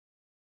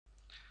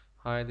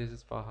Hi, this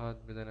is Fahad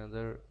with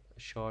another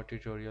short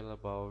tutorial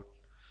about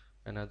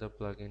another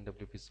plugin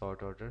WP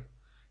Sort Order.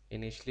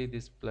 Initially,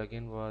 this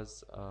plugin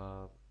was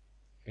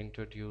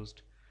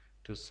introduced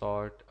to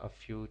sort a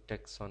few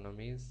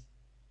taxonomies,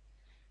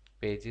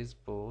 pages,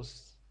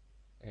 posts,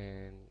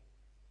 and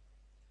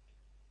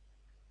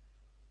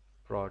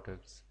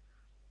products.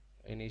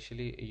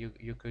 Initially,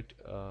 you could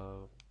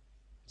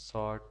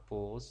sort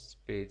posts,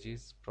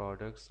 pages,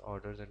 products,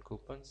 orders, and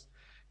coupons.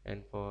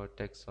 And for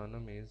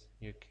taxonomies,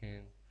 you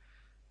can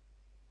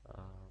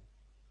uh,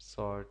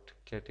 sort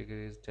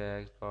categories,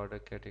 tags,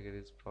 product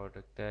categories,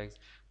 product tags.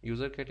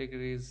 User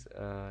categories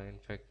in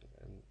fact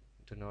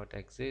do not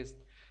exist,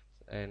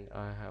 and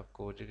I have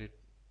coded it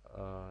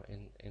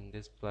in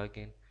this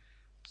plugin,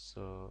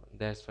 so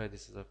that's why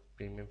this is a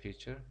premium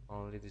feature.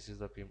 Only this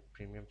is a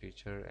premium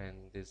feature, and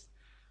this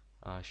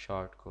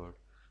short code.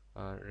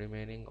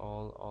 Remaining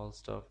all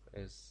stuff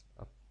is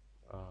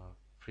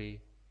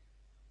free,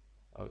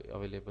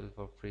 available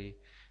for free.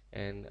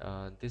 And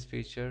this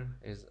feature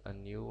is a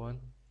new one.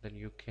 Then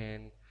you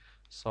can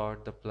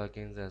sort the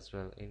plugins as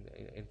well.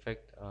 In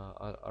fact,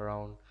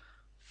 around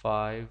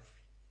 5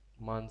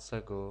 months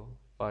ago,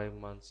 5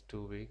 months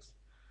 2 weeks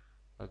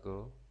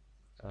ago,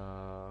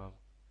 uh,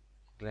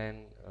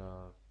 Glenn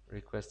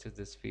requested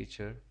this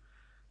feature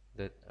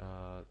that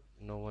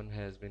no one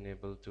has been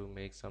able to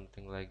make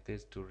something like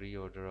this to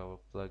reorder our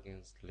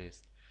plugins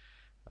list.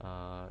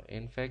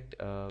 In fact,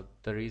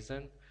 the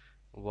reason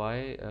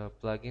why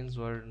plugins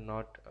were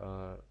not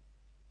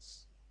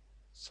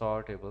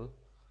sortable,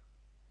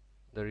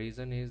 the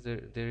reason is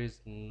that there is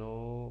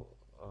no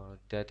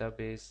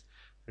database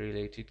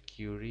related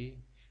query.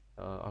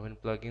 I mean,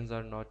 plugins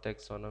are not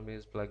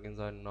taxonomies, plugins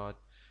are not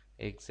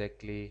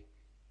exactly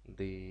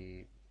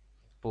the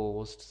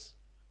posts,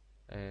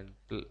 and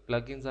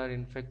plugins are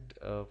in fact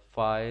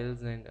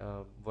files, and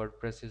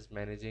WordPress is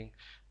managing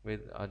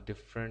with a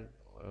different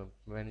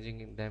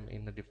managing them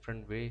in a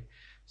different way,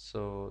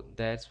 so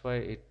that's why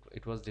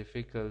it was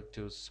difficult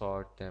to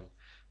sort them.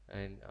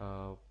 And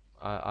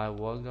I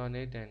worked on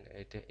it, and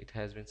it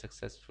has been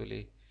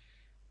successfully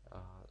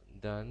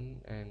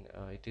done, and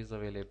it is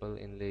available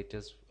in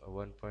latest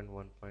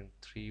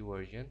 1.1.3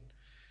 version.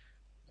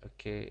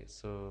 Okay,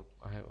 so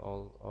I have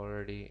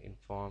already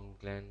informed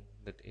Glenn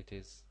that it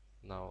is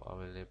now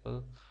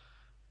available.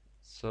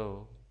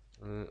 So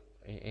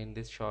in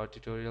this short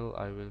tutorial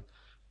I will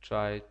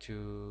try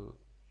to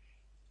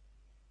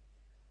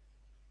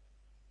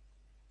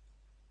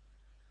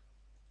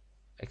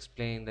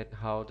explain that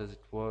how does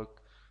it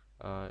work.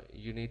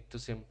 You need to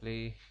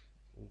simply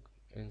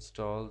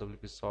install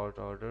WP sort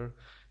order,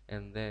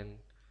 and then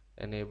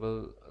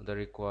enable the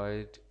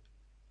required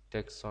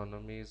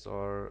taxonomies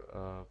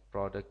or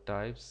product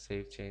types,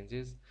 save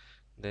changes,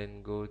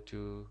 then go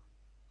to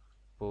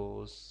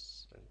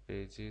posts and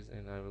pages,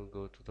 and I will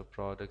go to the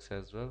products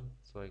as well,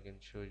 so I can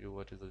show you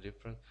what is the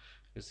difference.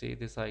 You see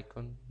this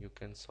icon, you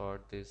can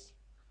sort this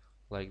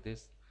like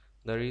this.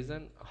 The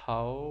reason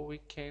how we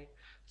can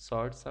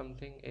sort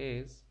something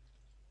is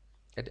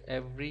that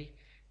every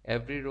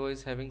row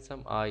is having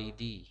some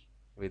ID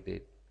with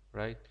it,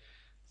 right?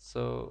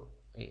 So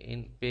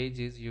in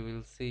pages you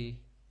will see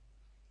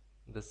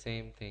the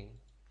same thing,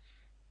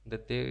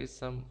 that there is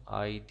some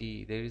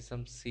ID, there is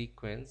some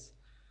sequence.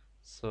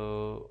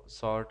 So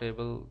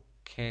sortable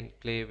can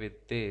play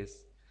with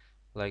this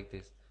like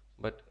this.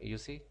 But you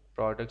see,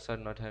 products are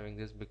not having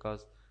this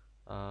because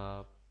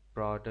uh,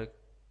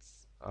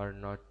 products are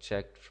not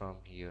checked from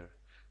here.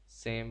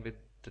 Same with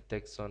the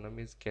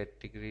taxonomies,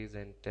 categories,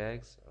 and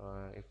tags.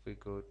 If we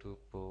go to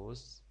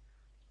posts,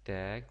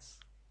 tags,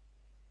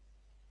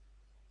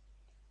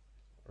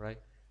 right,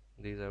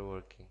 these are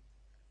working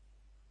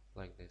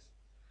like this.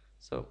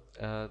 So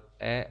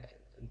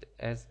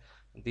as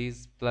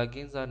these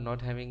plugins are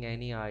not having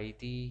any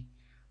ID,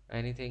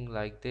 anything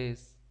like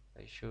this,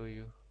 I show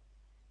you.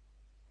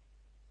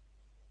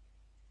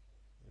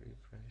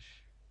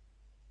 Refresh.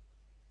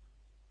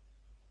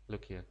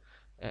 Look here,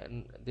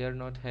 and they are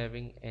not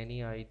having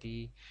any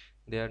ID,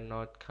 they are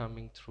not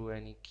coming through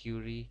any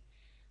query.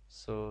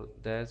 So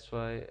that's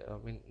why, I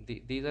mean,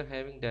 these are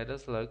having data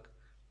slug,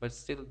 but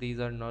still these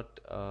are not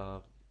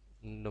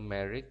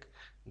numeric.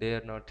 They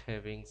are not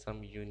having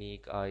some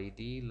unique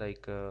ID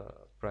like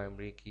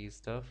primary key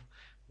stuff.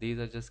 These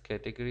are just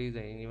categories,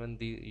 and even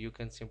you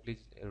can simply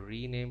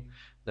rename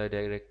the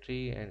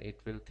directory and it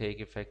will take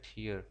effect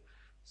here.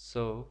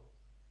 So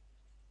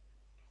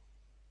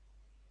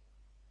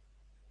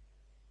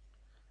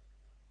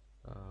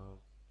uh,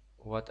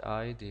 what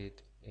I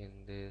did in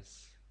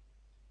this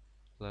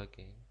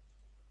plugin,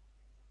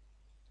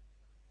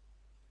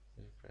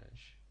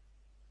 refresh,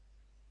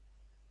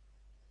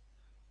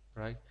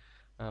 right?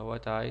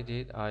 What I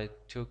did, I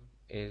took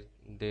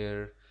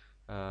their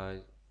uh,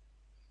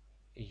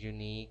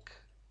 unique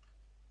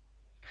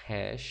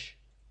hash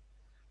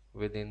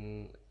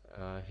within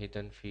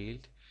hidden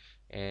field,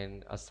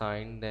 and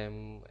assigned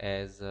them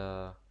as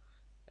a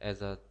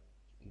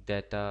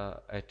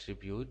data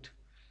attribute,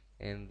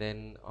 and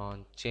then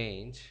on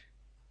change,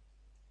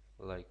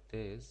 like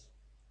this,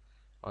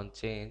 on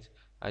change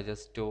I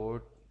just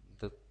stored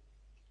the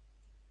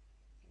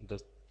the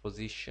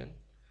position,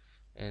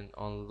 and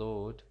on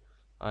load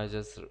I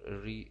just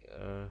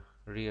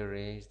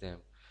rearrange them.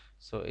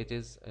 So it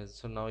is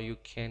so now you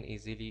can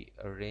easily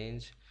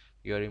arrange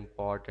your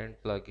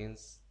important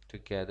plugins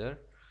together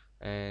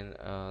and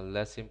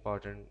less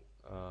important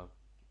uh,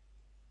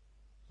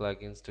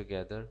 plugins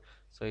together,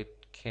 so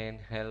it can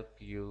help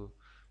you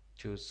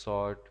to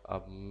sort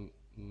a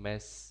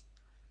mess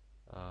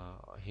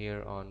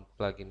here on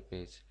plugin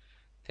page.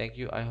 Thank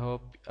you. I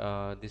hope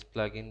this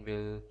plugin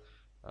will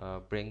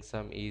bring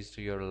some ease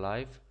to your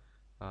life.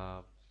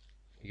 uh,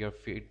 your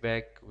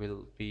feedback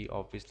will be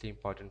obviously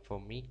important for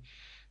me.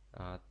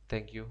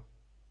 Thank you.